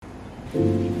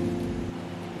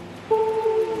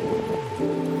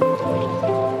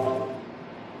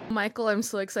Michael, I'm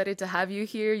so excited to have you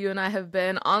here. You and I have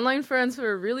been online friends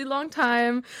for a really long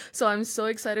time. So I'm so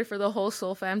excited for the whole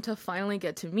Soul fam to finally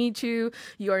get to meet you.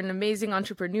 You are an amazing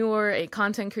entrepreneur, a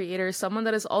content creator, someone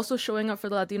that is also showing up for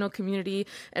the Latino community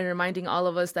and reminding all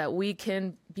of us that we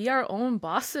can be our own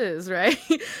bosses, right?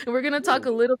 And we're going to talk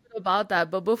a little bit about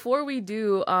that. But before we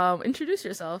do, introduce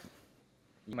yourself.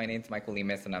 My name's Michael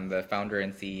Lemus, and I'm the founder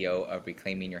and CEO of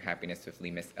Reclaiming Your Happiness with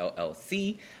Lemus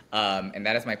LLC. And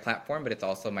that is my platform, but it's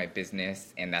also my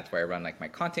business, and that's where I run like my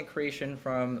content creation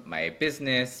from, my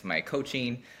business, my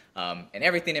coaching, and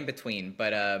everything in between.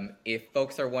 But if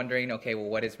folks are wondering, okay, well,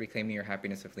 what is Reclaiming Your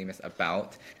Happiness with Lemus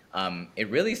about? It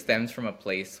really stems from a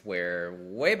place where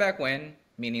way back when,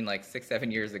 meaning like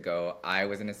 6-7 years ago, I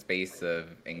was in a space of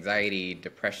anxiety,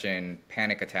 depression,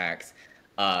 panic attacks.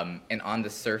 And on the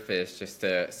surface, just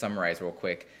to summarize real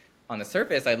quick, on the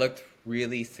surface, I looked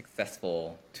really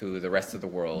successful to the rest of the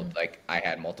world. Like I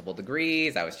had multiple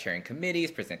degrees, I was chairing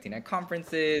committees, presenting at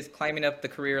conferences, climbing up the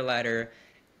career ladder,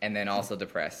 and then also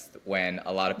depressed when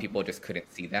a lot of people just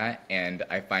couldn't see that. And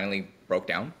I finally broke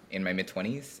down in my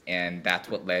mid-20s, and that's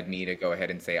what led me to go ahead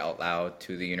and say out loud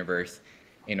to the universe,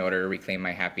 in order to reclaim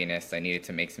my happiness, I needed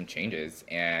to make some changes.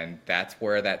 And that's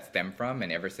where that stemmed from.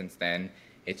 And ever since then,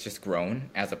 it's just grown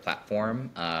as a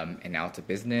platform, and now it's a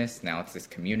business, now it's this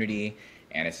community,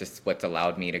 and it's just what's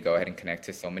allowed me to go ahead and connect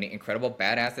to so many incredible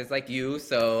badasses like you.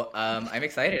 So I'm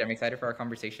excited for our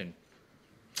conversation.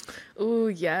 Oh,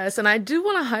 yes. And I do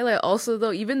want to highlight also,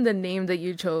 though, even the name that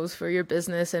you chose for your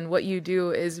business and what you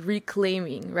do is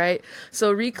reclaiming, right?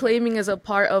 So reclaiming is a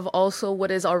part of also what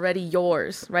is already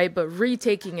yours, right? But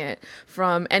retaking it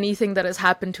from anything that has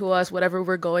happened to us, whatever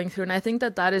we're going through. And I think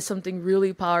that that is something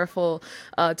really powerful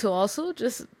to also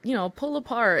just, pull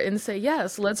apart and say,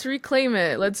 yes, let's reclaim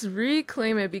it. Let's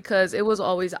reclaim it because it was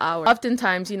always ours.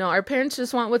 Oftentimes, our parents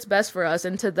just want what's best for us.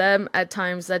 And to them, at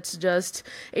times, that's just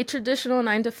a traditional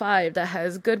 9 to 5 that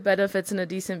has good benefits and a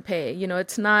decent pay.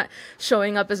 It's not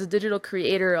showing up as a digital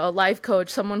creator, a life coach,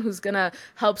 someone who's gonna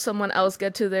help someone else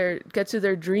get to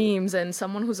their dreams, and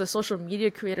someone who's a social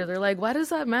media creator. They're like, why does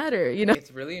that matter?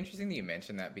 It's really interesting that you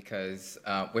mentioned that because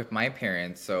with my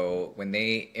parents, so when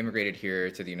they immigrated here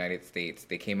to the United States,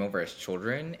 they came over as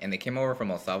children, and they came over from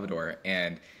El Salvador.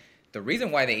 And the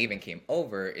reason why they even came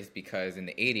over is because in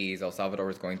the 80s, El Salvador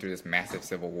was going through this massive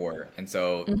civil war. And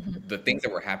so the things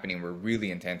that were happening were really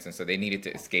intense. And so they needed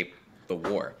to escape the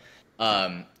war.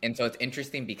 And so it's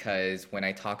interesting because when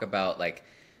I talk about like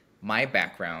my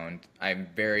background, I'm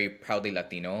very proudly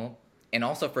Latino and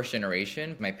also first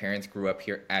generation. My parents grew up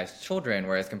here as children,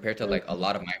 whereas compared to like a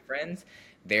lot of my friends,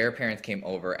 their parents came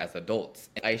over as adults.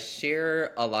 I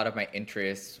share a lot of my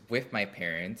interests with my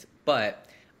parents, but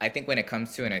I think when it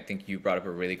comes to, and I think you brought up a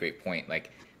really great point,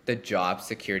 like the job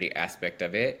security aspect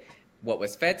of it, what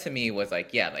was fed to me was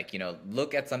like, yeah, like,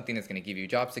 look at something that's going to give you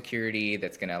job security,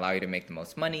 that's going to allow you to make the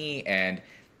most money. And,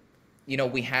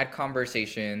 we had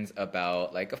conversations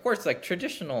about like, of course, like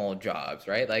traditional jobs,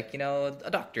 right? Like, a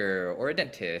doctor or a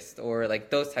dentist or like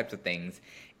those types of things.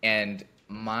 And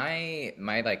my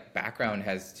like background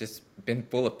has just been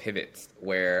full of pivots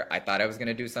where I thought I was going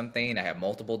to do something. I have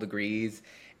multiple degrees.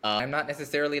 I'm not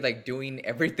necessarily like doing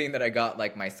everything that I got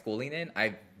like my schooling in.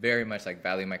 I very much like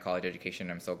value my college education.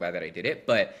 I'm so glad that I did it.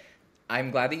 But I'm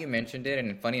glad that you mentioned it.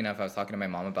 And funny enough, I was talking to my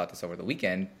mom about this over the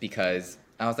weekend because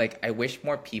I was like, I wish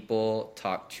more people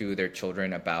talk to their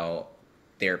children about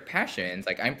their passions.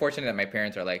 Like I'm fortunate that my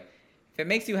parents are like, if it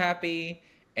makes you happy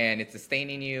and it's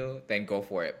sustaining you, then go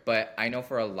for it. But I know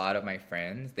for a lot of my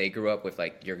friends, they grew up with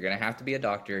like, you're going to have to be a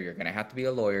doctor, you're going to have to be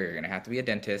a lawyer, you're going to have to be a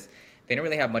dentist. They didn't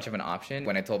really have much of an option.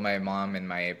 When I told my mom and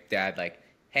my dad, like,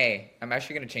 hey, I'm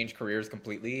actually going to change careers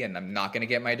completely and I'm not going to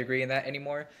get my degree in that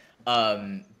anymore.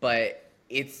 But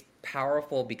it's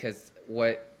powerful because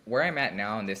where I'm at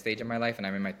now in this stage of my life, and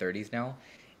I'm in my 30s now,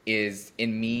 is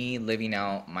in me living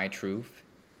out my truth.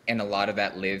 And a lot of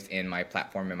that lives in my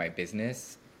platform and my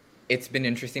business. It's been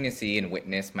interesting to see and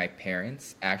witness my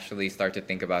parents actually start to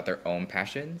think about their own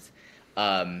passions.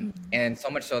 And so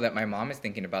much so that my mom is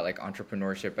thinking about like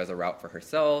entrepreneurship as a route for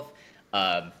herself,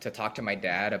 to talk to my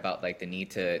dad about like the need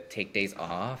to take days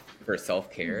off for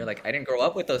self-care. Like I didn't grow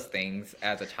up with those things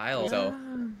as a child. So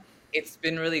it's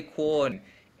been really cool. And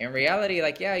in reality,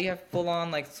 like, yeah, you have full on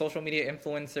like social media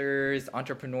influencers,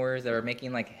 entrepreneurs that are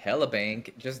making like hella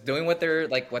bank, just doing what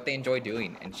they enjoy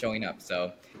doing and showing up.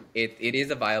 So it is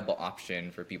a viable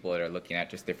option for people that are looking at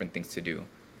just different things to do.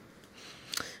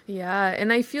 Yeah,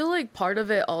 and I feel like part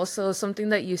of it also, something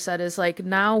that you said is like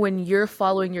now when you're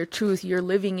following your truth, you're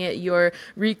living it, you're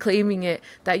reclaiming it,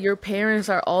 that your parents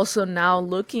are also now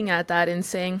looking at that and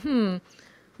saying,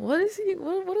 what is he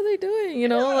what are they doing,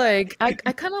 like I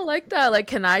kind of like that, like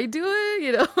can I do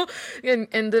it,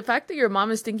 and the fact that your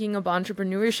mom is thinking about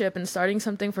entrepreneurship and starting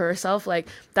something for herself, like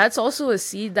that's also a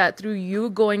seed that through you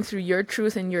going through your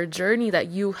truth and your journey that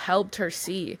you helped her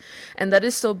see. And that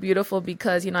is so beautiful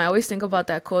because I always think about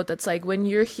that quote that's like when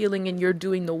you're healing and you're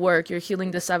doing the work, you're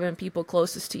healing the seven people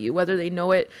closest to you, whether they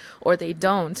know it or they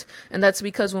don't. And that's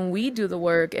because when we do the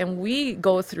work and we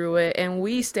go through it and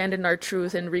we stand in our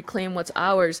truth and reclaim what's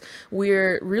ours,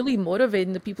 we're really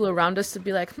motivating the people around us to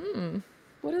be like,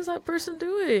 what is that person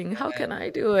doing? How can I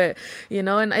do it?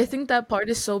 And I think that part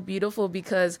is so beautiful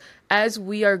because as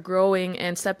we are growing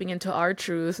and stepping into our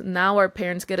truth, now our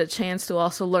parents get a chance to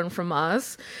also learn from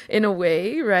us in a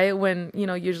way, right? When,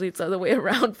 usually it's the other way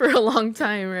around for a long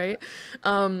time, right?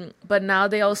 But now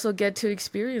they also get to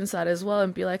experience that as well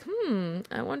and be like,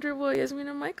 I wonder what Yasmin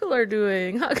and Michael are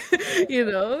doing.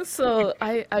 So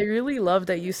I really love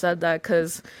that you said that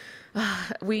because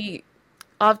we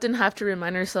often have to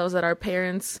remind ourselves that our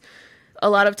parents, a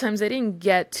lot of times, they didn't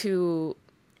get to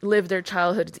live their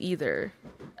childhoods either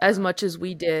as much as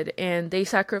we did. And they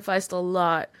sacrificed a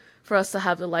lot for us to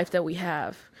have the life that we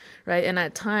have, right? And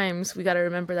at times, we got to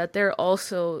remember that they're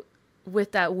also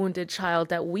with that wounded child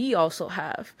that we also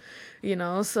have,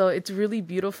 So it's really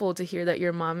beautiful to hear that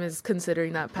your mom is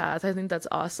considering that path. I think that's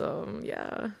awesome.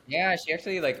 Yeah. Yeah, she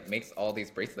actually like makes all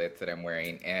these bracelets that I'm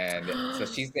wearing, and so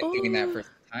she's been doing that Oh, for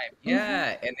some time. mm-hmm,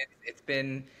 Yeah, and it's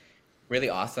been really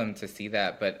awesome to see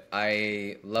that. But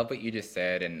I love what you just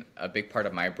said, and a big part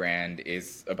of my brand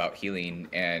is about healing,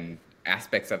 and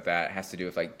aspects of that has to do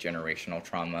with like generational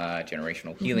trauma,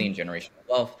 generational mm-hmm, healing, generational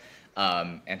wealth,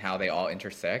 and how they all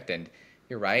intersect. And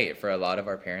you're right, for a lot of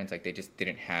our parents, like they just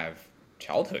didn't have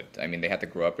childhood. I mean, they had to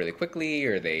grow up really quickly,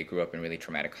 or they grew up in really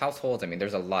traumatic households. I mean,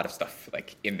 there's a lot of stuff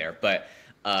like in there, but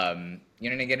they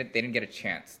didn't get a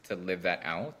chance to live that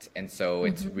out, and so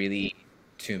it's mm-hmm, really,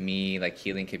 to me, like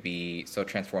healing could be so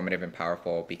transformative and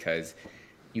powerful because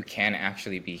you can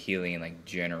actually be healing like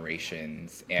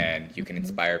generations, and you can mm-hmm.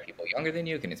 inspire people younger than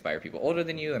you, can inspire people older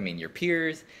than you. I mean, your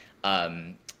peers.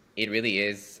 Um, it really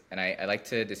is, and I like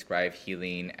to describe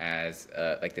healing as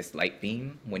like this light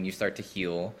beam. When you start to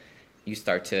heal, you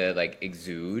start to like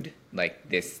exude like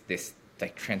this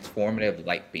like transformative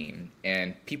light beam,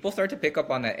 and people start to pick up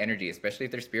on that energy, especially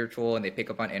if they're spiritual and they pick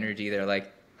up on energy. They're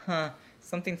like, huh,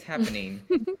 something's happening,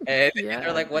 and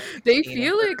they're Yeah, like, what's they happening? And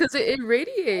feel it because it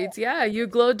radiates. Yeah, you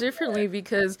glow differently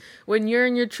because when you're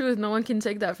in your truth, no one can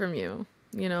take that from you.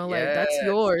 Like that's yes,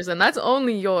 yours and that's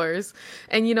only yours.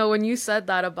 And when you said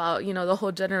that about, the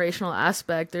whole generational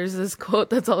aspect, there's this quote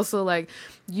that's also like,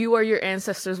 you are your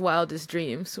ancestors' wildest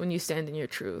dreams when you stand in your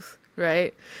truth.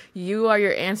 Right? You are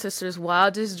your ancestors'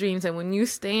 wildest dreams. And when you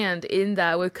stand in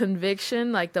that with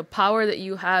conviction, like the power that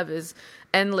you have is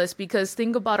endless because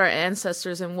think about our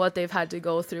ancestors and what they've had to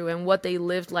go through and what they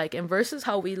lived like and versus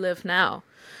how we live now,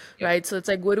 yep. right? So it's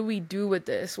like what do we do with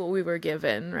this what we were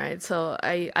given, right? So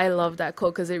I love that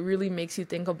quote because it really makes you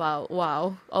think about,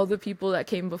 wow, all the people that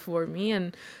came before me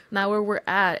and now where we're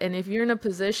at. And if you're in a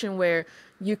position where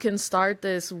you can start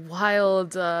this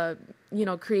wild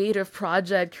creative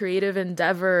project, creative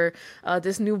endeavor,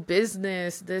 this new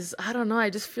business, this, I don't know, I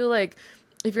just feel like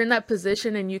if you're in that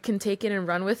position and you can take it and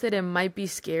run with it, it might be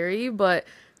scary, but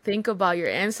think about your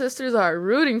ancestors are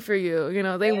rooting for you.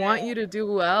 They want you to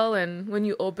do well, and when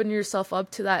you open yourself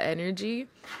up to that energy,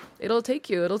 it'll take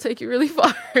you really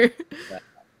far. Yeah,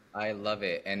 I love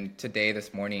it. And today,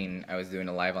 this morning, I was doing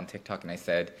a live on TikTok, and I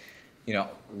said,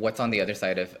 what's on the other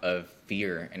side of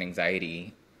fear and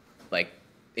anxiety? Like,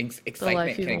 The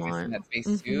life excitement you can exist in want. that space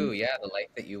Hmm. too. Yeah, the life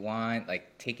that you want,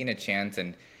 like taking a chance.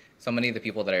 And so many of the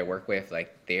people that I work with,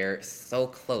 like they're so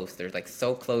close. They're like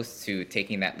so close to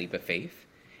taking that leap of faith.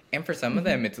 And for some of Hmm.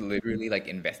 them, it's literally like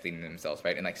investing in themselves,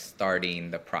 right? And like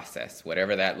starting the process,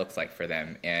 whatever that looks like for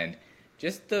them. And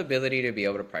just the ability to be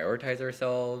able to prioritize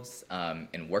ourselves,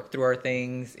 and work through our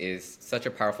things is such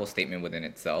a powerful statement within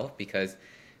itself because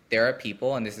there are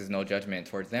people, and this is no judgment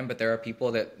towards them, but there are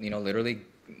people that, literally,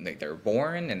 like, they're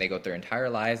born and they go their entire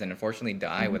lives and unfortunately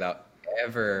die Hmm. without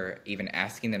ever even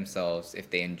asking themselves if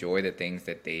they enjoy the things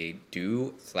that they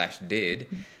do slash did.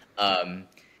 Um,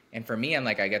 and for me, I'm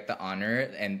like, I get the honor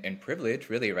and privilege,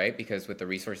 really, right? Because with the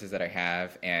resources that I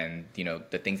have and,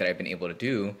 the things that I've been able to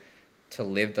do, to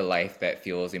live the life that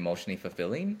feels emotionally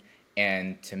fulfilling.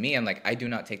 And to me, I'm like, I do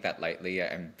not take that lightly.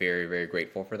 I'm very, very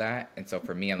grateful for that. And so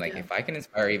for me, I'm like, Yeah. if I can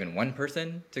inspire even one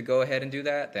person to go ahead and do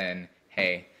that, then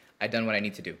hey, I've done what I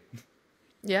need to do.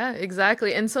 Yeah,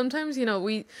 exactly. And sometimes,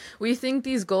 we think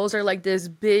these goals are like this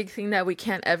big thing that we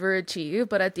can't ever achieve,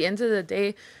 but at the end of the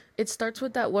day, it starts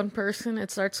with that one person.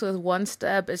 It starts with one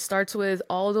step. It starts with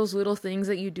all those little things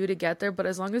that you do to get there, but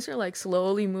as long as you're like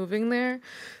slowly moving there,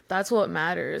 that's what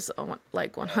matters.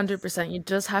 Like Yes. 100%. You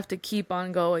just have to keep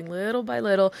on going little by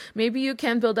little. Maybe you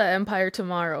can build that empire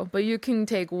tomorrow, but you can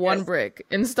take one Yes. brick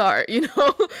and start,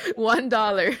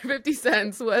 $1, 50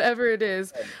 cents, whatever it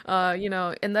is.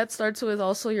 And that starts with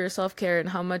also your self-care and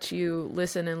how much you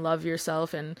listen and love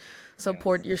yourself and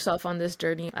support Yes. yourself on this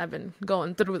journey. I've been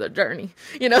going through the journey.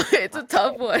 It's a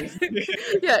tough one.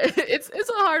 Yeah, it's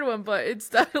a hard one, but it's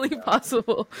definitely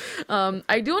possible.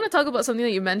 I do want to talk about something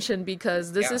that you mentioned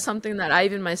because this is Yeah. something that I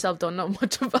even myself don't know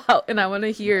much about, and I want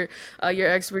to hear your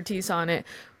expertise on it.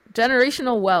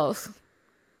 Generational wealth.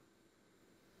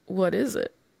 What is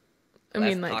it? I Let's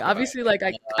mean, like talk about obviously, like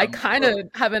I it. kind So of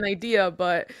have an idea,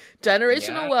 but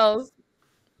generational yeah. wealth,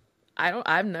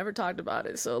 I've never talked about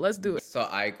it. So let's do it. So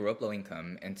I grew up low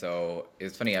income, and so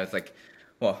it's funny. I was like,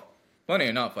 well, funny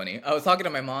or not funny. I was talking to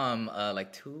my mom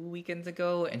like 2 weekends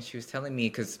ago, and she was telling me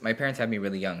because my parents had me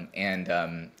really young, and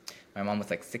my mom was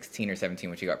like 16 or 17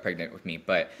 when she got pregnant with me.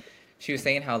 But she was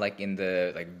saying how like in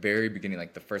the like very beginning,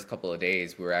 like the first couple of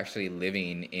days, we were actually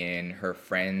living in her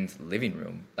friend's living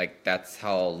room. Like that's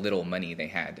how little money they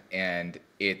had, and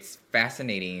it's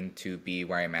fascinating to be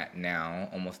where I'm at now,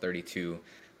 almost 32,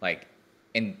 like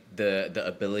and the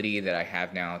ability that I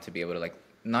have now to be able to like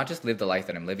not just live the life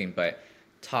that I'm living, but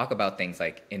talk about things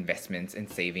like investments and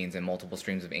savings and multiple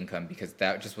streams of income because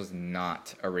that just was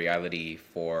not a reality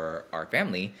for our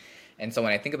family. And so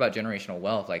when I think about generational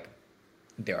wealth, like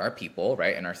there are people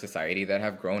right in our society that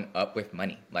have grown up with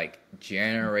money like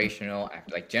generational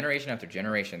after like generation after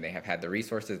generation they have had the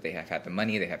resources, they have had the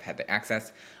money, they have had the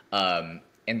access, and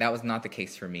that was not the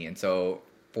case for me. And so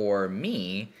for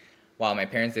me, while my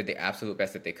parents did the absolute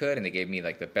best that they could and they gave me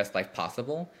like the best life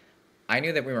possible, I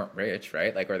knew that we weren't rich,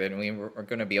 right? Like, or that we were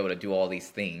going to be able to do all these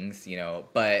things,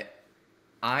 but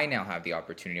I now have the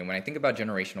opportunity. And when I think about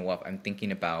generational wealth, I'm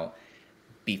thinking about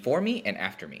before me and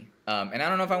after me. And I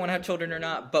don't know if I want to have children or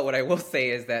not, but what I will say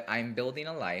is that I'm building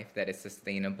a life that is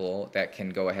sustainable, that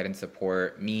can go ahead and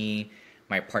support me,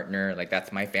 my partner, like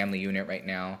that's my family unit right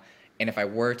now. And if I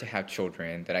were to have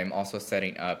children, that I'm also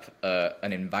setting up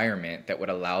an environment that would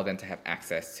allow them to have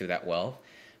access to that wealth.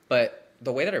 But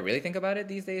the way that I really think about it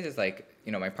these days is like,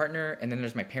 my partner and then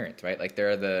there's my parents, right? Like there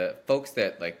are the folks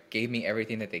that like gave me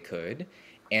everything that they could.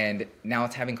 And now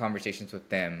it's having conversations with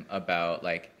them about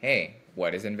like, hey,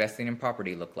 what does investing in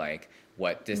property look like?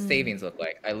 What does Mm. savings look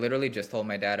like? I literally just told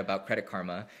my dad about Credit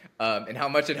Karma, and how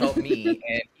much it helped me.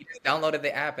 And he just downloaded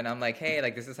the app, and I'm like, hey,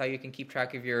 like this is how you can keep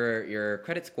track of your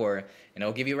credit score, and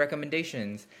it'll give you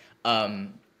recommendations.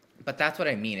 Um, but that's what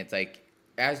I mean. It's like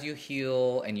as you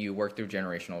heal and you work through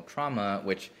generational trauma,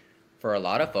 which for a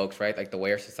lot of folks, right, like the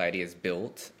way our society is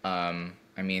built.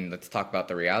 I mean, let's talk about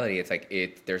the reality. It's like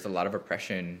there's a lot of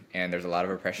oppression, and there's a lot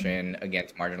of oppression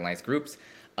against marginalized groups,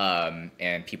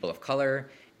 and people of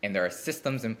color. And there are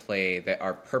systems in play that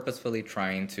are purposefully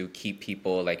trying to keep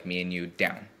people like me and you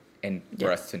down and for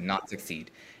Yeah. us to not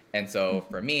succeed. And so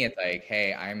for me, it's like,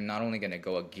 hey, I'm not only going to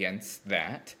go against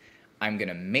that, I'm going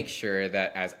to make sure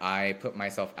that as I put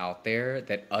myself out there,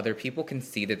 that other people can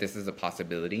see that this is a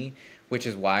possibility, which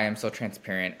is why I'm so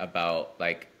transparent about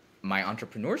like my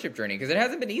entrepreneurship journey because it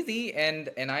hasn't been easy, and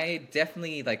I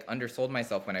definitely like undersold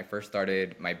myself when I first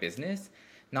started my business,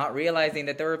 not realizing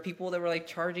that there were people that were like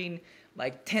charging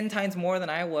like 10 times more than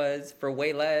I was for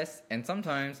way less, and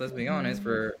sometimes, let's be honest, Mhm.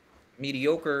 for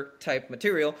mediocre type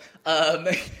material.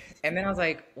 And then I was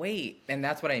like, wait, and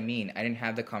that's what I mean. I didn't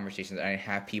have the conversations. I didn't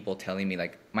have people telling me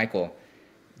like, Michael,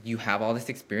 you have all this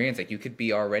experience. Like you could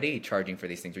be already charging for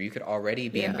these things, or you could already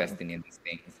be Yeah. investing in these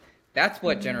things. That's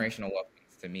what generational wealth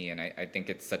means to me, and I think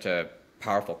it's such a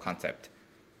powerful concept.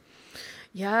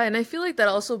 Yeah, and I feel like that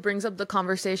also brings up the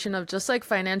conversation of just like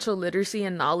financial literacy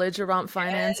and knowledge around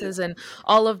finances and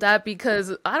all of that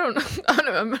because I don't know, I don't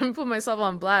know, I'm gonna put myself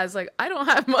on blast. Like I don't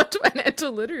have much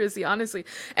financial literacy, honestly.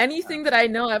 Anything that I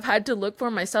know I've had to look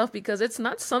for myself because it's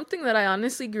not something that I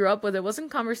honestly grew up with. It wasn't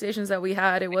conversations that we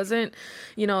had. It wasn't,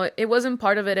 it wasn't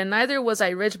part of it. And neither was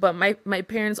I rich, but my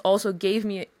parents also gave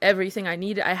me everything I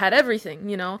needed. I had everything.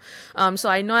 So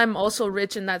I know I'm also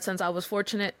rich in that sense. I was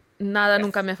fortunate, nada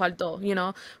nunca Yes. me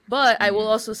faltó. But I will Mm,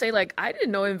 also say, like, I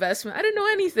didn't know investment. I didn't know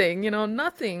anything,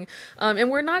 nothing. And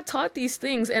we're not taught these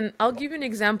things. And I'll give you an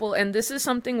example. And this is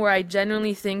something where I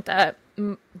genuinely think that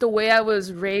the way I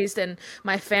was raised and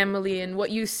my family and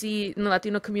what you see in the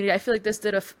Latino community, I feel like this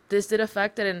did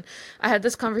affect it. And I had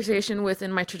this conversation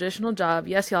within my traditional job.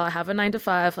 Yes, y'all, I have a 9 to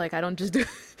 5. Like I don't just do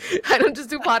I don't just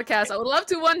do podcasts. I would love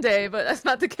to one day, but that's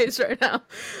not the case right now.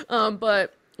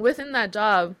 But within that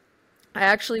job, I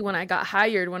actually, when I got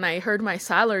hired, when I heard my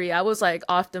salary, I was like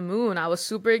off the moon. I was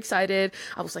super excited.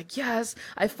 I was like, yes,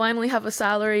 I finally have a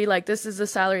salary. Like, this is the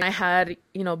salary. I had,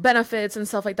 benefits and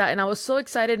stuff like that. And I was so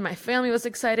excited. My family was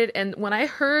excited. And when I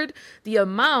heard the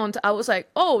amount, I was like,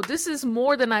 oh, this is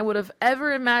more than I would have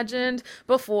ever imagined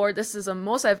before. This is the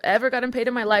most I've ever gotten paid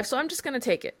in my life. So I'm just going to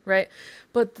take it, right?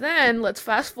 But then let's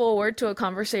fast forward to a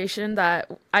conversation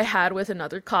that I had with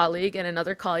another colleague and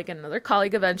another colleague and another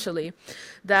colleague eventually,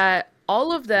 that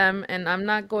all of them, and I'm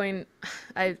not going,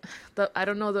 I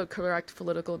don't know the correct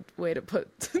political way to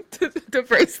to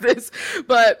phrase this,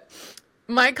 but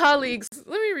my colleagues,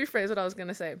 let me rephrase what I was going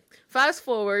to say. Fast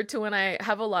forward to when I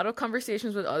have a lot of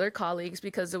conversations with other colleagues,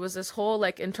 because there was this whole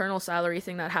like internal salary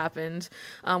thing that happened,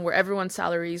 where everyone's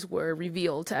salaries were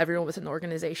revealed to everyone within the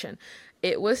organization.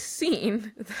 It was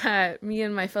seen that me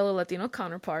and my fellow Latino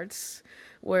counterparts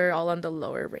were all on the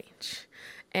lower range.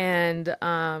 And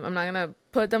I'm not gonna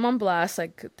put them on blast,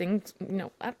 like things,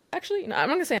 actually, no, I'm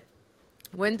not gonna say.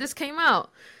 When this came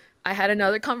out, I had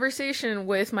another conversation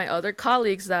with my other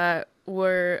colleagues that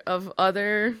were of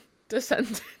other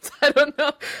descendants. I don't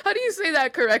know. How do you say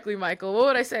that correctly, Michael? What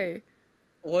would I say?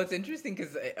 Well, it's interesting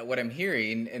because what I'm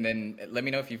hearing, and then let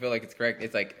me know if you feel like it's correct.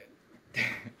 It's like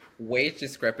wage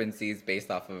discrepancies based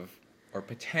off of, or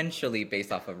potentially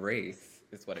based off of race,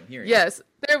 is what I'm hearing. Yes,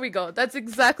 there we go. That's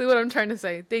exactly what I'm trying to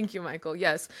say. Thank you, Michael.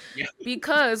 Yes. Yeah.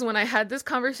 Because when I had this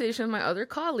conversation with my other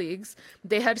colleagues,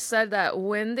 they had said that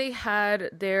when they had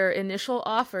their initial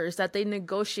offers that they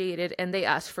negotiated and they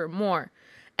asked for more.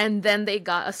 And then they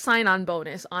got a sign-on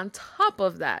bonus on top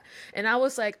of that. And I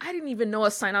was like, I didn't even know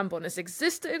a sign-on bonus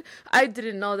existed. I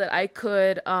didn't know that I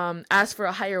could ask for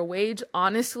a higher wage,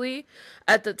 honestly.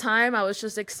 At the time, I was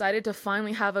just excited to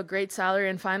finally have a great salary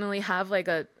and finally have like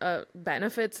a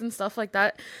benefits and stuff like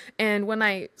that. And when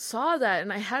I saw that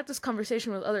and I had this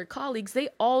conversation with other colleagues, they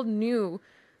all knew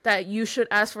that you should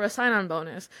ask for a sign-on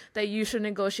bonus, that you should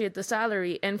negotiate the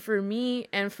salary. And for me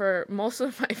and for most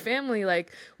of my family,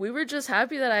 like, we were just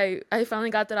happy that I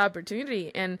finally got that opportunity.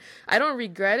 And I don't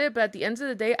regret it, but at the end of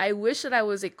the day, I wish that I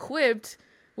was equipped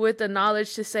with the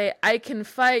knowledge to say, I can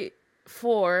fight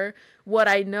for what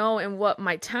I know and what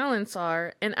my talents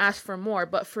are and ask for more.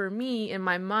 But for me, in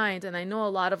my mind, and I know a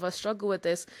lot of us struggle with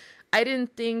this, I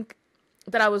didn't think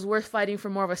that I was worth fighting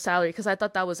for more of a salary because I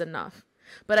thought that was enough.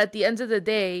 But at the end of the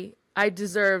day, I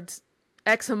deserved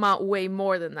X amount way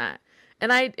more than that. And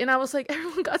I was like,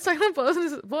 everyone got sign-on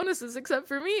bonuses except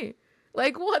for me.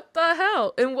 Like, what the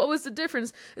hell? And what was the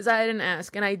difference is I didn't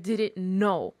ask and I didn't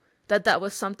know that that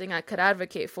was something I could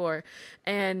advocate for.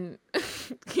 And,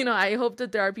 I hope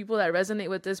that there are people that resonate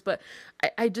with this, but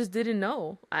I just didn't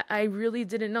know. I really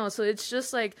didn't know. So it's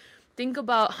just like, think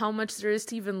about how much there is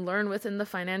to even learn within the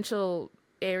financial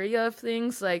area of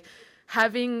things. Like,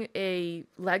 having a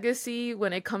legacy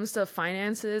when it comes to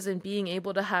finances and being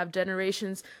able to have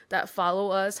generations that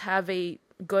follow us have a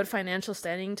good financial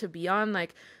standing to be on,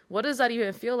 like, what does that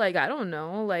even feel like? I don't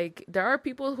know. Like, there are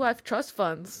people who have trust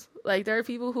funds. Like, there are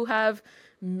people who have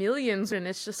millions, and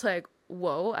it's just like,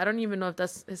 whoa, I don't even know if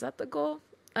is that the goal?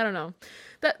 I don't know.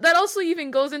 That also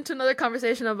even goes into another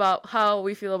conversation about how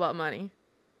we feel about money.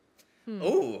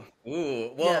 Ooh.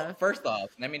 Well, Yeah. first off,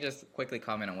 let me just quickly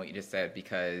comment on what you just said,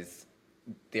 because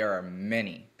there are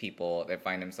many people that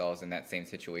find themselves in that same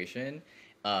situation.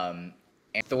 And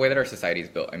the way that our society is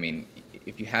built, I mean,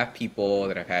 if you have people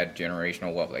that have had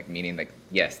generational wealth, like, meaning, like,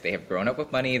 yes, they have grown up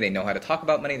with money, they know how to talk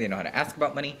about money, they know how to ask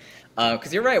about money.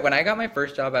 Because you're right, when I got my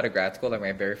first job out of grad school, like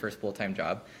my very first full-time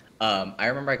job, I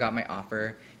remember I got my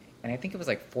offer, and I think it was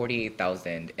like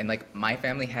 48,000, and like my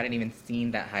family hadn't even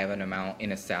seen that high of an amount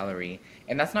in a salary,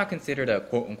 and that's not considered a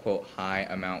quote unquote high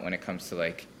amount when it comes to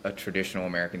like a traditional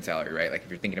American salary, right? Like, if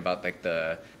you're thinking about like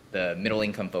the middle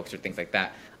income folks or things like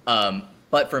that.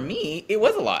 But for me, it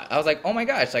was a lot. I was like, oh my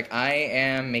gosh, like, I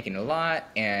am making a lot,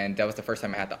 and that was the first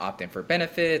time I had to opt in for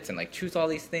benefits and like choose all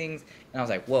these things, and I was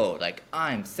like, whoa, like,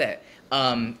 I'm set.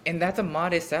 And that's a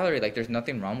modest salary. Like, there's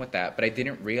nothing wrong with that. But I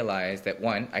didn't realize that,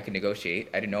 one, I could negotiate.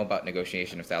 I didn't know about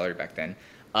negotiation of salary back then.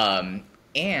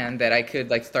 And that I could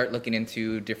like start looking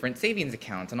into different savings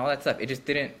accounts and all that stuff. It just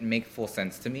didn't make full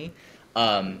sense to me.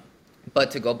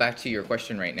 But to go back to your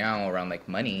question right now around like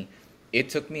money, it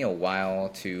took me a while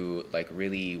to like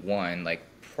really, one, like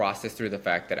process through the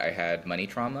fact that I had money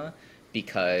trauma,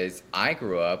 because I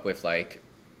grew up with like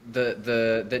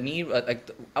the need, like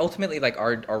ultimately, like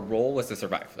our role was to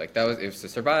survive. Like that was it was to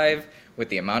survive with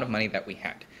the amount of money that we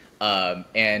had.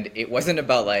 And it wasn't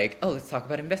about like, oh, let's talk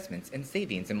about investments and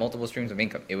savings and multiple streams of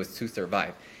income. It was to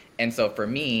survive. And so for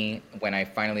me, when I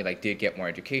finally like did get more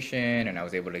education and I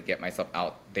was able to get myself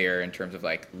out there in terms of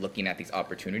like looking at these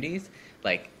opportunities,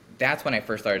 like that's when I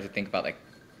first started to think about like,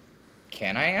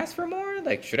 can I ask for more?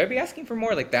 Like, should I be asking for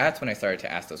more? Like, that's when I started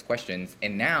to ask those questions.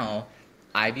 And now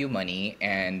I view money,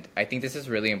 and I think this is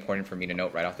really important for me to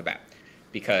note right off the bat,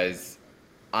 because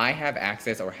I have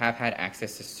access or have had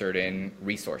access to certain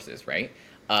resources, right?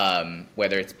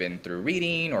 Whether it's been through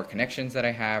reading or connections that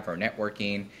I have or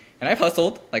networking. And I've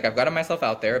hustled, like I've gotten myself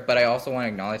out there, but I also want to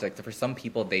acknowledge like for some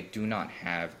people, they do not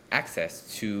have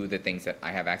access to the things that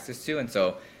I have access to. And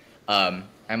so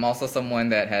I'm also someone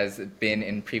that has been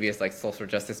in previous like social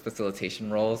justice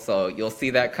facilitation roles, so you'll see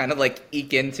that kind of like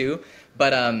eke into.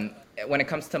 But when it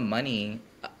comes to money,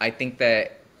 I think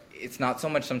that it's not so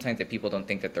much sometimes that people don't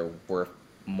think that they're worth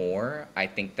more. I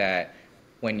think that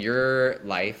when your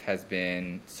life has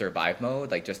been survive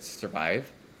mode, like just to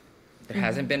survive, there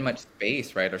hasn't been much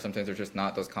space, right? Or sometimes there's just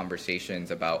not those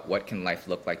conversations about what can life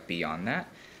look like beyond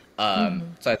that.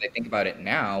 Mm-hmm. So as I think about it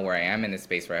now, where I am in this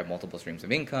space where I have multiple streams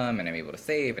of income and I'm able to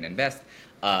save and invest,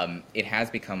 it has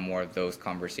become more of those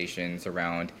conversations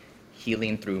around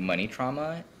healing through money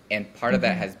trauma. And part of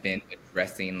that Mm-hmm. has been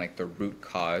addressing like the root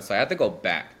cause. So I have to go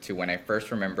back to when I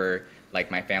first remember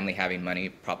like my family having money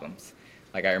problems.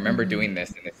 Like I remember Mm-hmm. doing this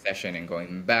in this session and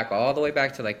going back all the way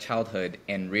back to like childhood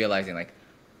and realizing like,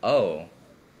 oh,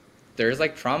 there's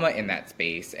like trauma in that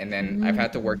space, and then I've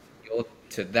had to work to heal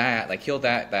to that, like heal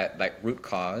that like root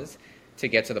cause to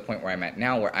get to the point where I'm at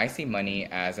now, where I see money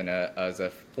as as a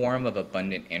form of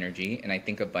abundant energy, and I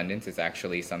think abundance is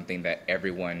actually something that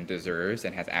everyone deserves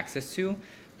and has access to.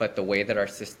 But the way that our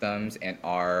systems and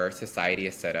our society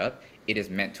is set up, it is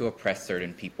meant to oppress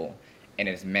certain people, and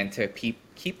it is meant to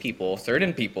keep people,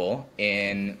 certain people,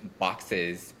 in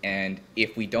boxes. And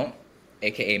if we don't,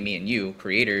 aka me and you,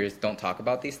 creators, don't talk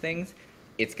about these things,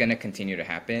 it's gonna continue to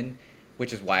happen.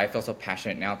 Which is why I feel so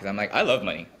passionate now, because I'm like, I love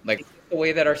money. Like the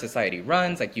way that our society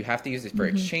runs, like you have to use it for Mm-hmm.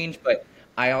 exchange, but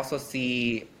I also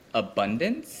see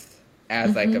abundance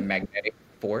as like a Mm-hmm. magnetic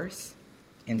force.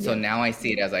 And so Yeah. now I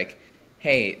see it as like,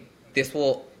 hey, this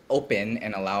will open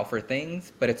and allow for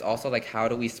things, but it's also like, how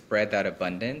do we spread that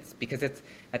abundance? Because it's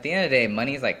at the end of the day,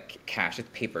 money is like cash, it's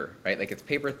paper, right? Like it's a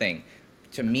paper thing.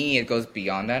 To me, it goes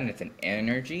beyond that and it's an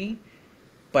energy.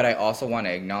 But I also want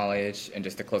to acknowledge, and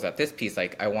just to close out this piece,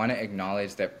 like I want to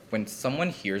acknowledge that when someone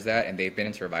hears that and they've been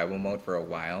in survival mode for a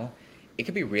while, it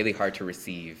could be really hard to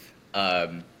receive.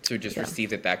 To just Yeah. receive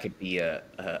that that could be a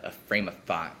frame of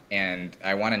thought. And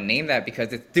I want to name that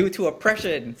because it's due to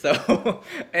oppression. So,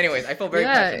 anyways, I feel very Yeah,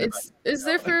 passionate about it's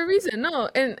there it. for a reason. No,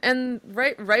 and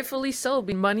rightfully so.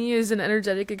 Money is an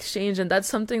energetic exchange, and that's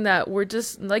something that we're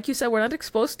just like you said, we're not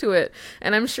exposed to it.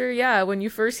 And I'm sure, yeah, when you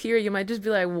first hear it, you might just be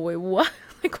like, "Wait, what?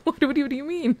 Like, what do you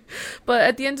mean?" But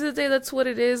at the end of the day, that's what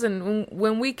it is. And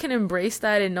when we can embrace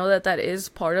that and know that that is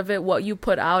part of it, what you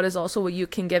put out is also what you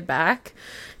can get back.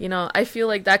 I feel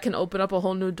like that can open up a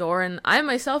whole new door. And I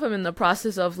myself am in the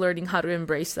process of learning how to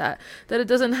embrace that. That it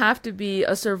doesn't have to be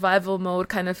a survival mode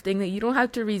kind of thing, that you don't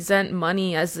have to resent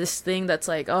money as this thing that's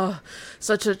like, oh,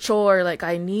 such a chore. Like,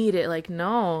 I need it. Like,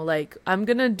 no, like, I'm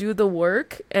going to do the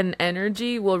work and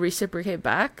energy will reciprocate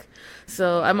back.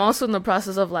 So I'm Mm, also in the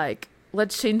process of like,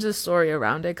 let's change the story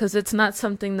around it because it's not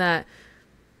something that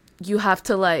you have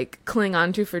to like cling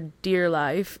on to for dear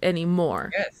life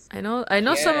anymore. yes. I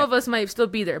know some Yeah. of us might still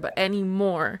be there, but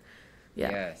anymore. Yeah.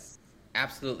 Yes,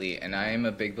 absolutely. And I am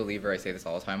a big believer. I say this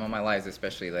all the time on my lives,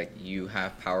 especially like you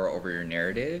have power over your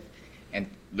narrative. And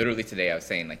literally today I was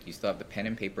saying like you still have the pen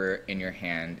and paper in your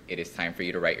hand. It is time for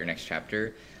you to write your next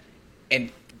chapter.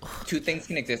 And two things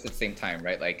can exist at the same time,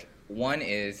 right? Like one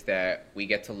is that we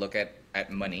get to look at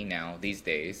money now these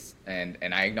days, and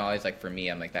I acknowledge like for me,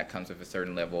 I'm like that comes with a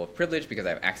certain level of privilege because I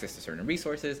have access to certain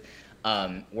resources,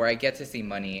 where I get to see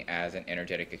money as an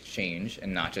energetic exchange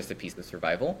and not just a piece of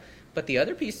survival. But the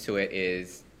other piece to it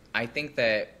is I think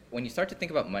that when you start to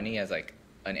think about money as like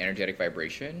an energetic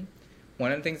vibration,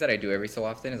 one of the things that I do every so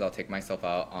often is I'll take myself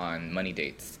out on money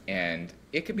dates. And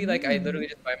it could be like I Mm. literally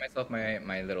just buy myself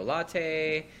my little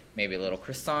latte, maybe a little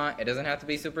croissant. It doesn't have to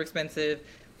be super expensive,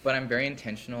 but I'm very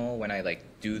intentional when I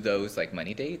like do those like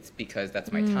money dates because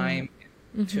that's my Mm. time.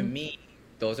 To Mhm. me,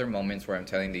 those are moments where I'm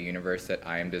telling the universe that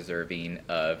I am deserving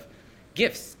of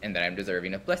gifts and that I'm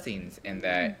deserving of blessings and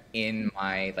that in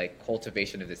my like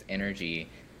cultivation of this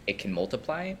energy, it can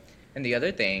multiply. And the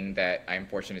other thing that I'm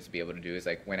fortunate to be able to do is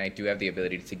like when I do have the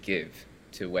ability to give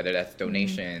to whether that's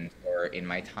Mhm. donations or or in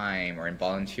my time or in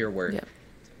volunteer work, Yeah.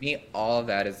 to me, all of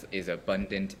that is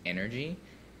abundant energy.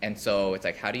 And so it's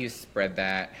like, how do you spread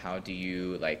that? How do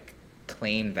you like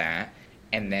claim that?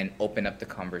 And then open up the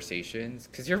conversations?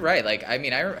 Because you're right. Like, I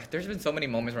mean, there's been so many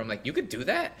moments where I'm like, you could do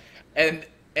that, and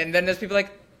then there's people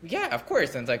like, yeah, of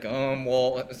course. And it's like,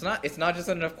 well, it's not just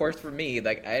an of course for me.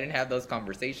 Like, I didn't have those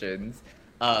conversations.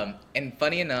 And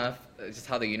funny enough, just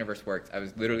how the universe works. I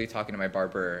was literally talking to my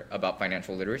barber about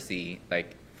financial literacy,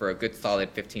 like for a good solid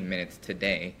 15 minutes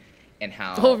today, and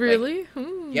Oh, how like really?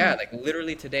 yeah, like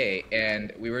literally today,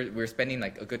 and we were spending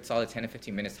like a good solid 10 to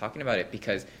 15 minutes talking about it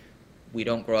because we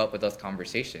don't grow up with those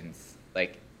conversations.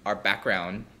 Like our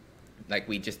background, like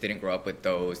we just didn't grow up with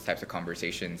those types of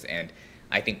conversations, and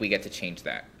I think we get to change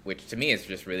that, which to me is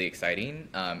just really exciting.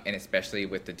 And especially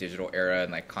with the digital era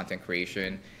and like content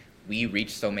creation, we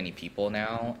reach so many people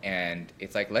now, and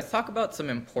it's like let's talk about some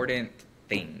important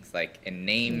things, like and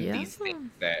name Yeah. these things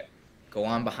that go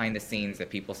on behind the scenes that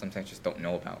people sometimes just don't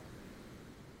know about.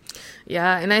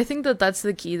 Yeah, and I think that that's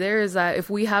the key there is that if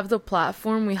we have the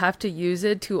platform, we have to use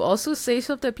it to also say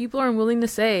stuff that people aren't willing to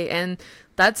say, and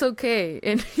that's okay.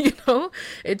 And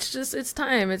it's just it's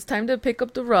time. It's time to pick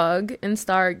up the rug and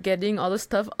start getting all the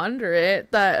stuff under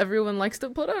it that everyone likes to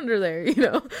put under there.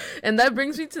 And that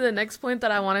brings me to the next point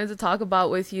that I wanted to talk about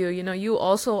with you. You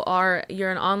also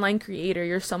you're an online creator.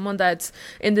 You're someone that's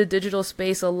in the digital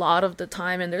space a lot of the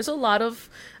time, and there's a lot of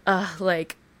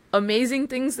like amazing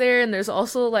things there, and there's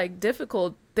also like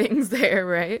difficult things there,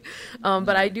 right?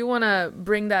 But I do want to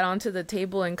bring that onto the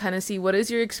table and kind of see what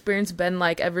has your experience been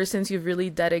like ever since you've really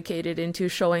dedicated into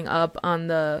showing up on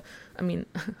the I mean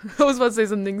I was about to say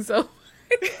something so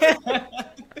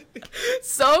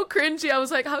cringy. I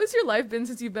was like, how has your life been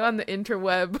since you've been on the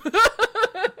interweb?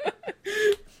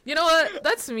 You know what?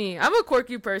 That's me. I'm a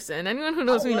quirky person. Anyone who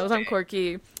knows I me love knows I'm it.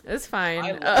 quirky. It's I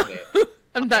fine. love it.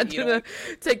 I'm not You know, gonna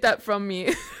take that from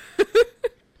me.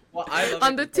 well, I love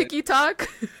On it the because tiki talk.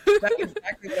 that's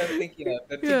exactly what I'm thinking of.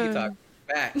 The tiki Yeah. talk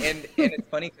back, and it's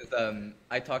funny because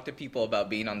I talk to people about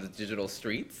being on the digital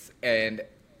streets, and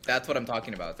that's what I'm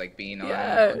talking about. It's like being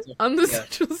Yeah, on social on the media,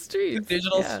 social the streets.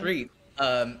 digital Yeah. street.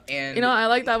 And I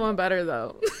like that one better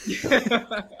though.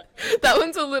 That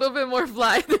one's a little bit more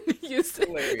fly than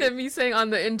hilarious. than me saying on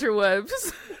the interwebs.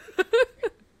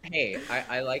 Hey,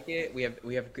 I like it. We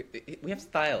have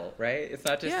style, right? It's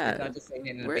Yeah. not just saying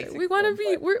it in a We basic want to form,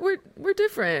 be but we're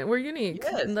different. We're unique.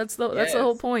 yes, And that's the whole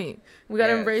yes, point. We got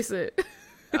to yes. embrace it.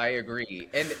 I agree.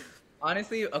 And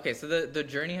honestly, okay, so the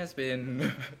journey has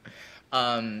been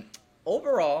um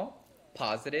overall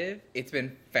positive. It's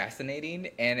been fascinating,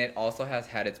 and it also has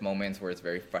had its moments where it's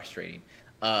very frustrating.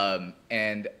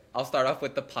 And I'll start off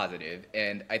with the positive.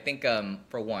 And I think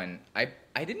for one,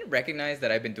 I didn't recognize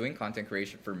that I've been doing content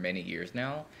creation for many years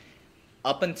now,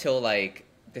 up until like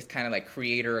this kind of like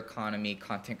creator economy,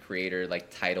 content creator like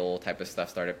title type of stuff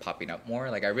started popping up more.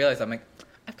 Like I realized I'm like,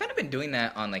 I've kind of been doing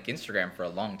that on like Instagram for a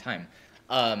long time.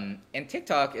 And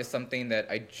TikTok is something that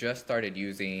I just started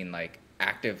using like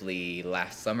actively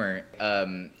last summer.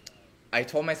 I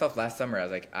told myself last summer, I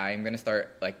was like, I'm gonna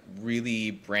start like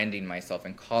really branding myself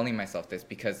and calling myself this,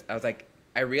 because I was like,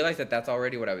 I realized that that's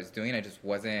already what I was doing. I just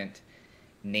wasn't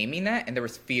naming that, and there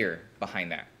was fear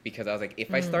behind that, because I was like,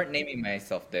 if I Mm. start naming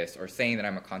myself this or saying that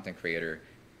I'm a content creator,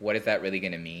 what is that really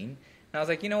gonna mean? And I was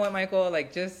like, you know what, Michael,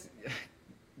 like just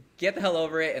get the hell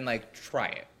over it and like try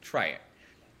it.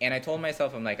 And I told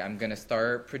myself, I'm like, I'm gonna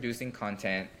start producing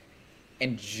content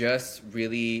and just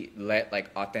really let like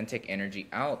authentic energy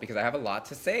out, because I have a lot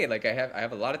to say. Like I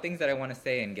have a lot of things that I want to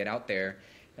say and get out there.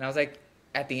 And I was like,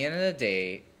 at the end of the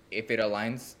day, if it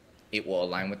aligns, it will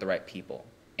align with the right people.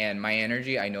 And my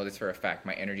energy, I know this for a fact,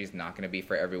 my energy is not going to be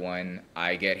for everyone.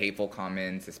 I get hateful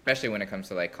comments, especially when it comes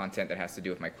to like content that has to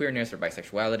do with my queerness or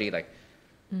bisexuality. Like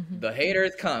the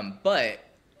haters come, but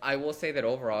I will say that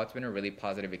overall it's been a really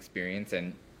positive experience.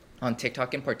 And on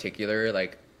TikTok in particular,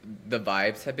 like the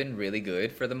vibes have been really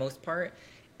good for the most part.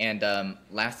 And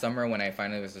last summer when I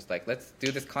finally was just like, let's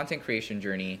do this content creation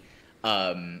journey,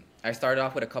 I started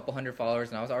off with a couple hundred followers,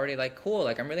 and I was already like, cool,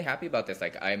 like I'm really happy about this.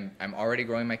 Like I'm already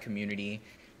growing my community.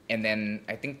 And then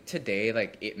I think today,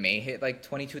 like it may hit like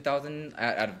 22,000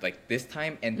 out of like this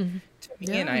time. And to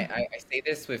me, and Yeah. I say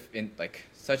this with like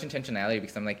such intentionality,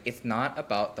 because I'm like, it's not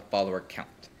about the follower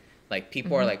count. Like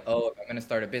people are like, oh, if I'm gonna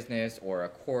start a business or a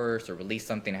course or release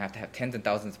something, I have to have tens and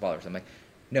thousands of followers. I'm like,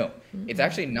 no, it's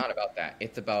actually not about that.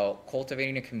 It's about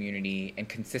cultivating a community and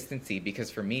consistency.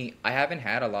 Because for me, I haven't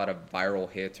had a lot of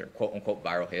viral hits or quote unquote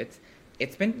viral hits.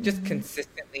 It's been just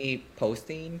consistently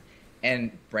posting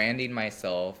and branding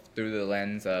myself through the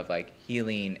lens of like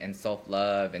healing and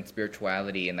self-love and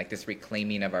spirituality and like this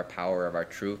reclaiming of our power, of our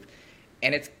truth.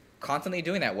 And it's constantly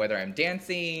doing that, whether I'm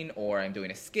dancing or I'm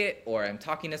doing a skit or I'm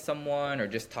talking to someone or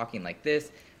just talking like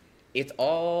this. It's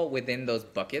all within those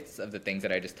buckets of the things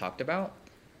that I just talked about.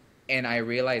 And I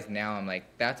realize now, I'm like,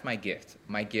 that's my gift.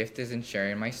 My gift is in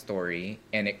sharing my story,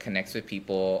 and it connects with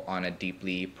people on a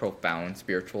deeply profound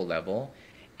spiritual level.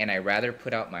 And I rather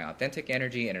put out my authentic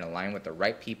energy and align with the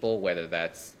right people, whether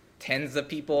that's tens of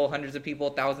people, hundreds of people,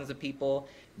 thousands of people,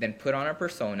 than put on a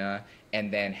persona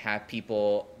and then have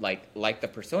people like the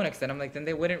persona. Because then I'm like, then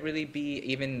they wouldn't really be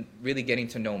even really getting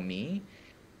to know me.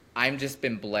 I'm just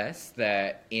been blessed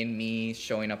that in me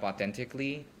showing up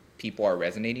authentically, people are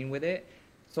resonating with it.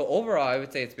 So overall, I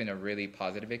would say it's been a really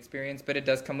positive experience, but it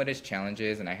does come with its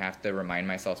challenges, and I have to remind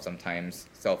myself sometimes,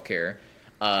 self-care,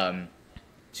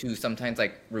 to sometimes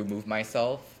like remove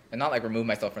myself, and not like remove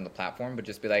myself from the platform, but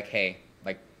just be like, hey,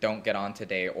 like don't get on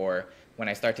today. Or when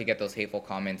I start to get those hateful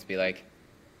comments, be like,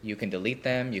 you can delete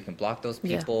them, you can block those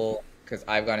people. Because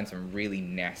I've gotten some really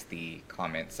nasty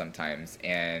comments sometimes,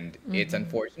 and it's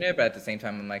unfortunate, but at the same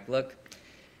time, I'm like, look,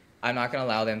 I'm not going to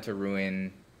allow them to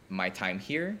ruin my time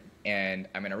here, and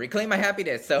I'm going to reclaim my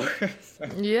happiness. So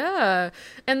Yeah.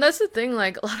 And that's the thing,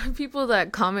 like a lot of people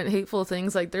that comment hateful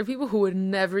things, like they're people who would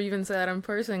never even say that in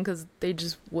person because they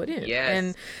just wouldn't.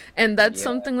 yes, And that's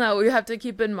something that we have to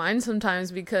keep in mind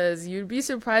sometimes, because you'd be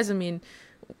surprised. I mean,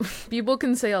 people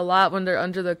can say a lot when they're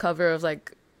under the cover of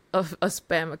like a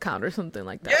spam account or something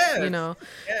like that, you know.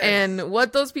 And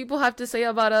what those people have to say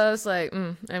about us, like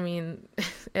I mean,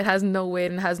 it has no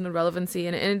weight and has no relevancy,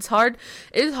 and it's hard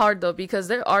though, because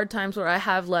there are times where I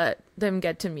have let them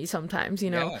get to me sometimes, you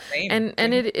know. Same.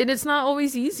 And it's not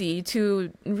always easy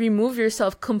to remove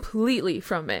yourself completely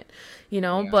from it, you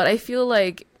know. But I feel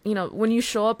like, you know, when you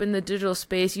show up in the digital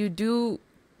space, you do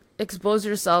expose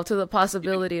yourself to the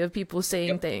possibility of people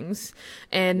saying things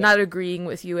and not agreeing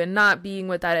with you and not being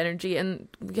with that energy. And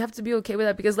you have to be okay with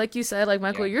that, because like you said, like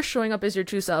Michael, you're showing up as your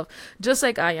true self, just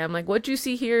like I am. Like what you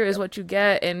see here is what you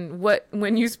get. And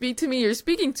when you speak to me, you're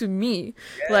speaking to me.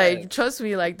 Like, trust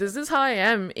me, like this is how I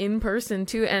am in person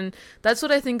too. And that's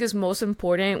what I think is most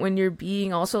important when you're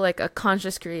being also like a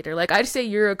conscious creator. Like I'd say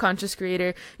you're a conscious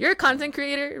creator, you're a content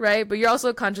creator, right? But you're also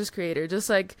a conscious creator.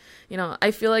 Just like, you know, I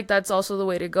feel like that's also the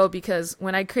way to go, because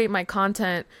when I create my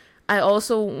content, I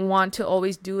also want to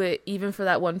always do it even for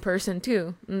that one person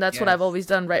too. And that's what I've always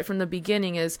done right from the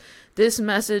beginning, is this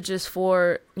message is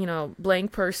for, you know,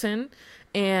 blank person,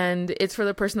 and it's for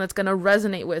the person that's going to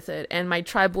resonate with it, and my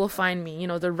tribe will find me, you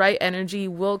know, the right energy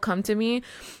will come to me.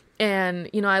 And,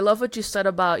 you know, I love what you said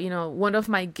about, you know, one of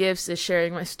my gifts is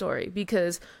sharing my story,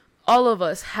 because all of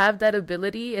us have that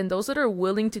ability, and those that are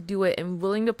willing to do it and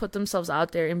willing to put themselves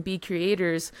out there and be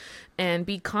creators and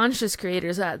be conscious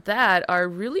creators at that are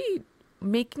really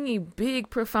making a big,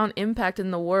 profound impact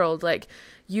in the world. Like,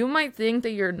 you might think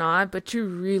that you're not, but you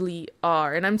really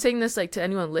are. And I'm saying this like to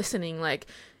anyone listening, like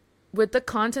with the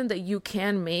content that you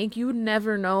can make, you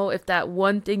never know if that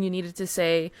one thing you needed to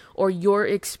say, or your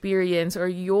experience or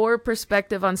your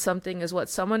perspective on something, is what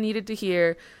someone needed to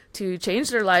hear to change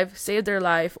their life, save their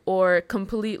life, or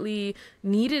completely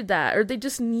needed that, or they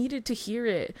just needed to hear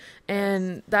it.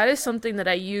 And that is something that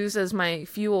I use as my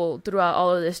fuel throughout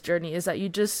all of this journey, is that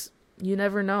you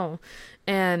never know.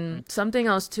 And something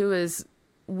else too is,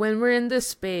 when we're in this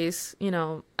space, you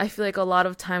know, I feel like a lot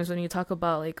of times when you talk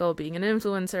about like, oh, being an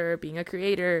influencer, being a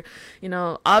creator, you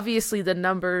know, obviously the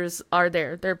numbers are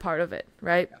there, they're part of it,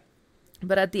 right?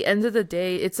 But at the end of the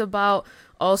day, it's about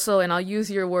also, and I'll use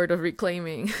your word of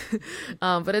reclaiming,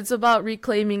 but it's about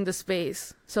reclaiming the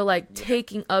space. So like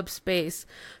taking up space.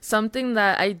 Something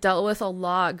that I dealt with a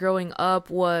lot growing up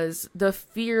was the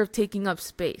fear of taking up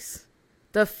space,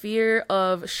 the fear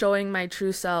of showing my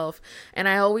true self. And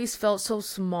I always felt so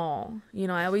small, you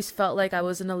know, I always felt like I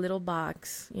was in a little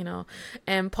box, you know.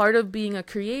 And part of being a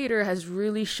creator has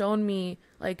really shown me,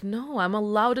 like, no, I'm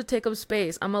allowed to take up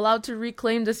space. I'm allowed to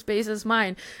reclaim the space as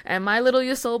mine. And my little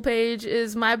Your Soul page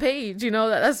is my page, you know,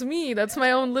 that's me. That's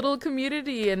my own little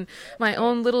community and my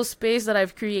own little space that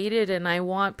I've created. And I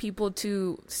want people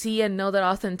to see and know that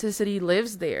authenticity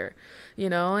lives there, you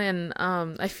know. And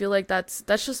I feel like that's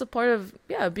just a part of,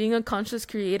 being a conscious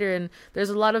creator. And there's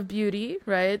a lot of beauty,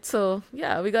 right? So,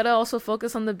 we got to also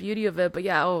focus on the beauty of it. But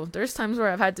there's times where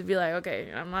I've had to be like,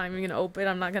 okay, I'm not even going to open.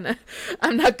 I'm not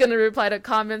going to reply to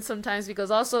comments sometimes, because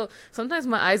also sometimes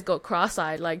my eyes go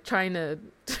cross-eyed, like trying to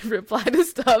reply to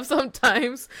stuff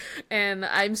sometimes. And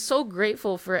I'm so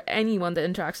grateful for anyone that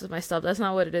interacts with my stuff. That's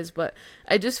not what it is, but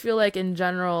I just feel like in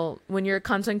general, when you're a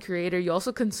content creator, you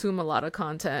also consume a lot of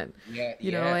content, Yeah,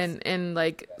 you know, yes. and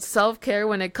like self-care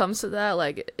when it comes to that,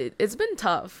 like it's been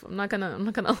tough. I'm not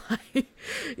gonna lie,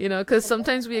 you know, because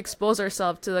sometimes we expose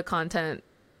ourselves to the content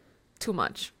too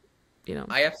much, you know.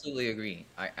 I absolutely agree.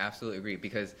 I absolutely agree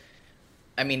because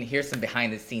I mean, here's some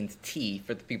behind the scenes tea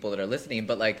for the people that are listening,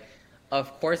 but like, of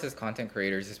course, as content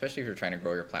creators, especially if you're trying to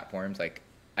grow your platforms, like,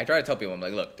 I try to tell people, I'm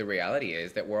like, look, the reality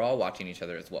is that we're all watching each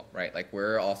other as well, right? Like,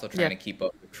 we're also trying Yeah. to keep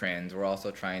up with trends. We're also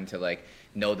trying to, like,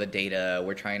 know the data.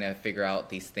 We're trying to figure out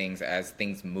these things as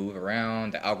things move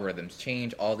around, the algorithms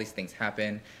change, all these things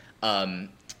happen. Um,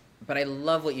 but I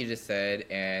love what you just said,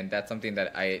 and that's something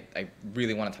that I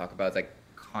really want to talk about. It's like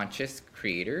conscious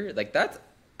creator. Like that's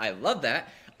I love that.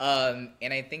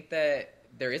 And I think that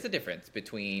there is a difference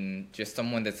between just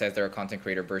someone that says they're a content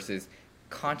creator versus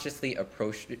consciously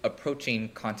approaching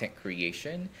content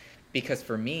creation. Because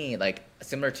for me, like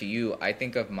similar to you, I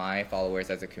think of my followers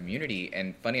as a community.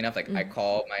 And funny enough, like I Mm.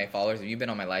 call my followers, if you've been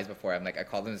on my lives before, I'm like, I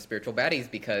call them the spiritual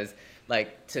baddies because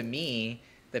like to me,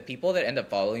 the people that end up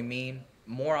following me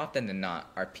more often than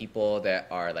not are people that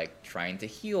are like trying to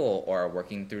heal or are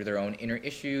working through their own inner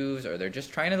issues or they're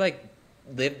just trying to like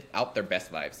live out their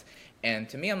best lives. And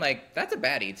to me, I'm like, that's a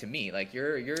baddie to me. Like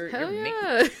you're Hell making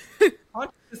yeah. a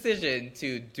conscious decision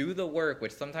to do the work,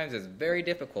 which sometimes is very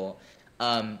difficult.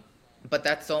 Um, but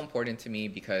that's so important to me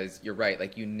because you're right.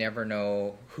 Like you never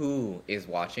know who is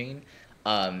watching.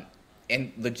 Um,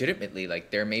 and legitimately,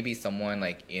 like there may be someone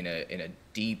like in a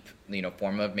deep,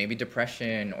 form of maybe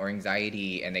depression or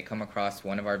anxiety, and they come across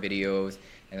one of our videos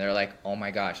and they're like, "Oh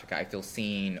my gosh, like I feel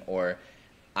seen," or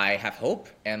 "I have hope."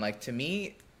 And like to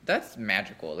me, that's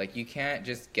magical. Like you can't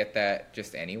just get that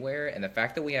just anywhere. And the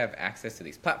fact that we have access to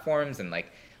these platforms and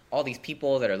like all these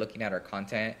people that are looking at our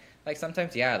content, like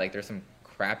sometimes, yeah, like there's some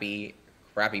crappy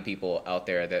people out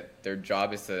there that their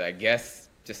job is to, I guess,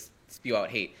 just spew out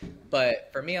hate. But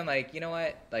for me, I'm like, you know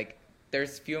what? Like,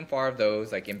 there's few and far of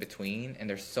those, like in between, and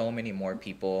there's so many more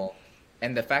people.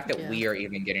 And the fact that Yeah. we are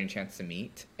even getting a chance to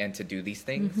meet and to do these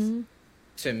things, Mm-hmm.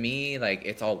 to me, like,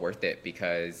 it's all worth it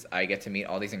because I get to meet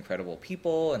all these incredible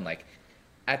people. And, like,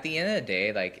 at the end of the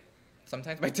day, like,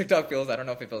 sometimes my TikTok feels, I don't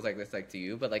know if it feels like this, like, to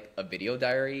you, but like a video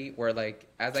diary where, like,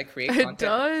 as I create It content,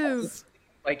 does.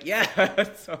 like, yeah.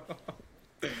 So,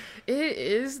 It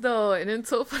is though, and it's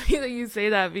so funny that you say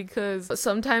that because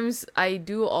sometimes I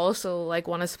do also like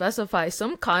want to specify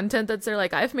some content that's there,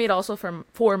 like I've made also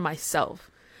for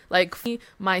myself, like for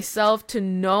myself to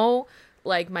know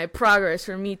like my progress,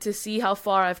 for me to see how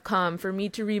far I've come, for me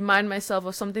to remind myself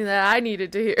of something that I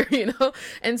needed to hear, you know?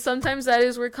 And sometimes that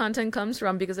is where content comes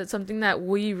from because it's something that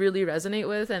we really resonate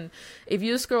with. And if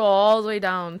you scroll all the way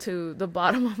down to the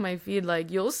bottom of my feed, like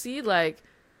you'll see like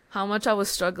how much I was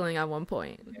struggling at one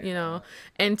point, you know,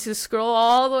 and to scroll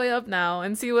all the way up now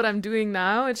and see what I'm doing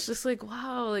now, it's just like,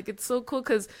 wow, like it's so cool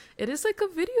because it is like a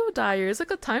video diary. It's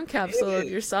like a time capsule it of is.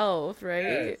 yourself, right?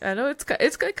 Yes. I know it's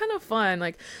kind of fun.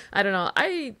 Like, I don't know.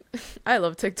 I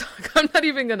love TikTok. I'm not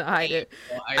even gonna hide it.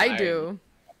 Well, I do.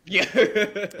 yeah.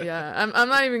 Yeah, I'm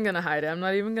not even gonna hide it. I'm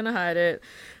not even gonna hide it.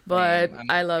 But Same. I'm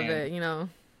I a love fan. it, you know.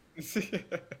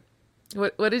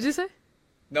 What did you say?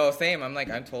 No, same. I'm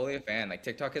totally a fan. Like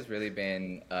TikTok has really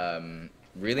been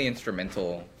really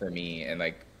instrumental for me and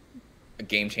like a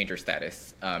game changer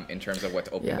status in terms of what's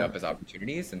opened Yeah. up as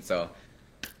opportunities. And so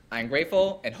I'm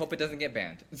grateful and hope it doesn't get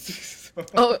banned.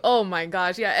 So, Oh my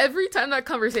gosh. Yeah, every time that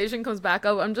conversation comes back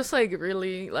up, I'm just like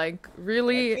really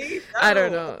please I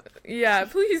don't no. know. Yeah,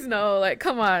 please no. Like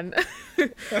come on.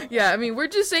 Yeah, I mean, we're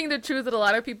just saying the truth that a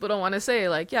lot of people don't want to say.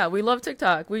 Like, yeah, we love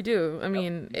TikTok. We do. I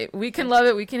mean, we can love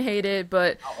it, we can hate it,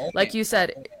 but I'll own like it. you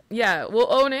said, yeah,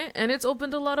 we'll own it, and it's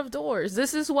opened a lot of doors.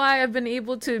 This is why I've been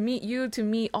able to meet you, to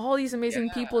meet all these amazing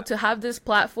people, Yeah. to have this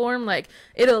platform. Like,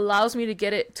 it allows me to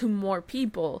get it to more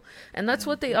people, and that's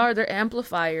what they Mhm. are. They're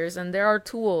amplifiers, and there are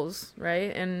tools,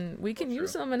 right? And we So can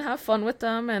use true. them and have fun with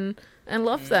them and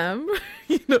love Mhm. them,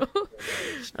 you know.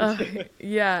 Uh, So much.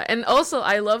 yeah, and also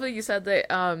I love that you said that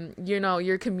you know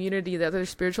your community that they're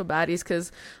spiritual baddies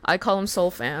because I call them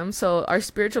soul fam. So our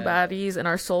spiritual Yeah. baddies and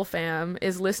our soul fam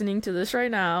is listening to this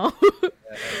right now,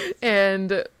 Yes.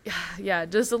 and yeah,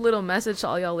 just a little message to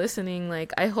all y'all listening.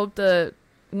 Like I hope the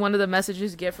one of the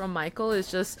messages you get from Michael is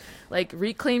just like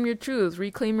reclaim your truth,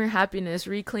 reclaim your happiness,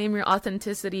 reclaim your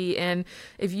authenticity. And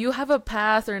if you have a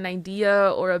path or an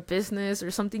idea or a business or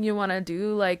something you want to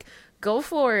do, like go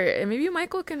for it. And maybe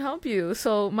Michael can help you.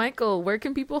 So, Michael, where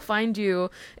can people find you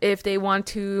if they want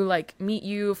to like meet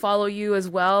you, follow you as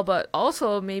well, but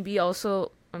also maybe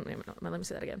also, let me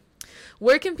say that again.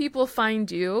 Where can people find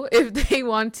you if they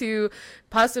want to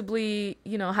possibly,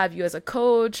 have you as a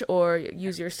coach or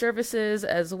use your services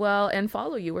as well and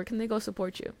follow you? Where can they go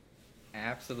support you?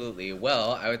 Absolutely.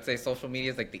 Well, I would say social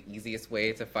media is like the easiest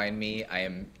way to find me. I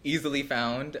am easily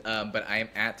found, but I am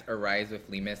at Arise with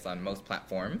Lemus on most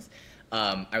platforms.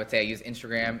 I would say I use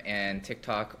Instagram and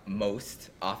TikTok most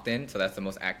often, so that's the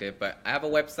most active. But I have a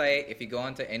website. If you go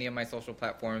onto any of my social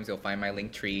platforms, you'll find my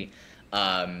link tree.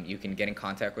 You can get in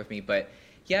contact with me. But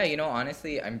yeah,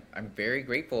 honestly, I'm very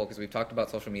grateful because we've talked about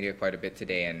social media quite a bit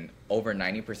today, and over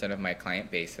 90% of my client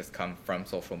base has come from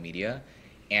social media.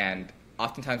 And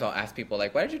oftentimes I'll ask people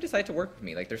like, why did you decide to work with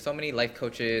me? Like, there's so many life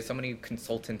coaches, so many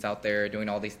consultants out there doing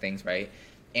all these things, right?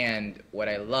 And what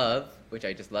I love, which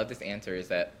I just love this answer, is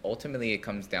that ultimately it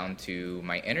comes down to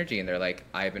my energy. And they're like,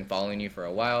 I've been following you for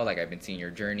a while. Like, I've been seeing your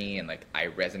journey, and like, I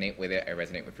resonate with it. I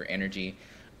resonate with your energy.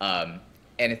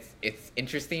 And it's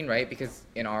interesting, right? Because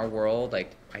in our world,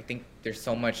 like, I think there's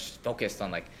so much focused on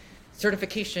like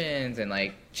certifications and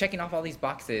like checking off all these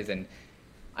boxes. And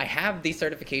I have these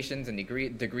certifications and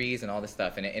degrees and all this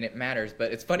stuff, and it matters.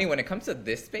 But it's funny, when it comes to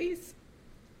this space,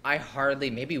 I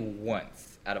hardly, maybe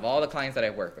once, out of all the clients that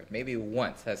I work with, maybe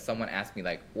once has someone asked me,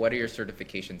 like, what are your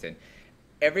certifications in?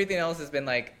 Everything else has been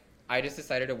like, I just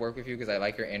decided to work with you because I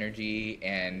like your energy.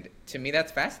 And to me,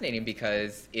 that's fascinating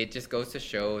because it just goes to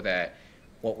show that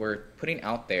what we're putting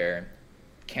out there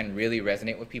can really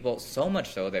resonate with people, so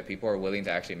much so that people are willing to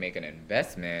actually make an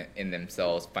investment in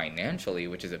themselves financially,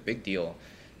 which is a big deal,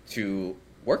 to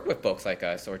work with folks like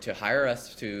us, or to hire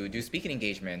us to do speaking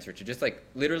engagements, or to just like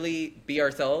literally be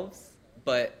ourselves,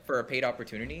 but for a paid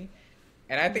opportunity.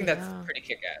 And I think that's Yeah. pretty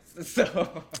kick-ass.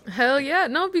 So Hell yeah.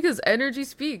 No, because energy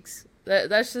speaks.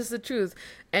 That's just the truth.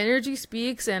 Energy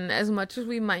speaks, and as much as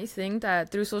we might think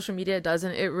that through social media it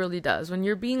doesn't, it really does. When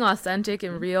you're being authentic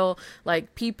and real,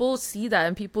 like, people see that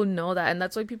and people know that, and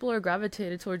that's why people are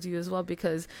gravitated towards you as well,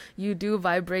 because you do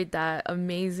vibrate that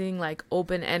amazing, like,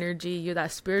 open energy. You're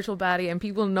that spiritual baddie, and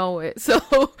people know it. So,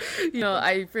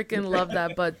 I freaking love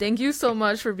that. But thank you so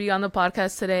much for being on the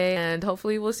podcast today, and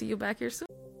hopefully we'll see you back here soon.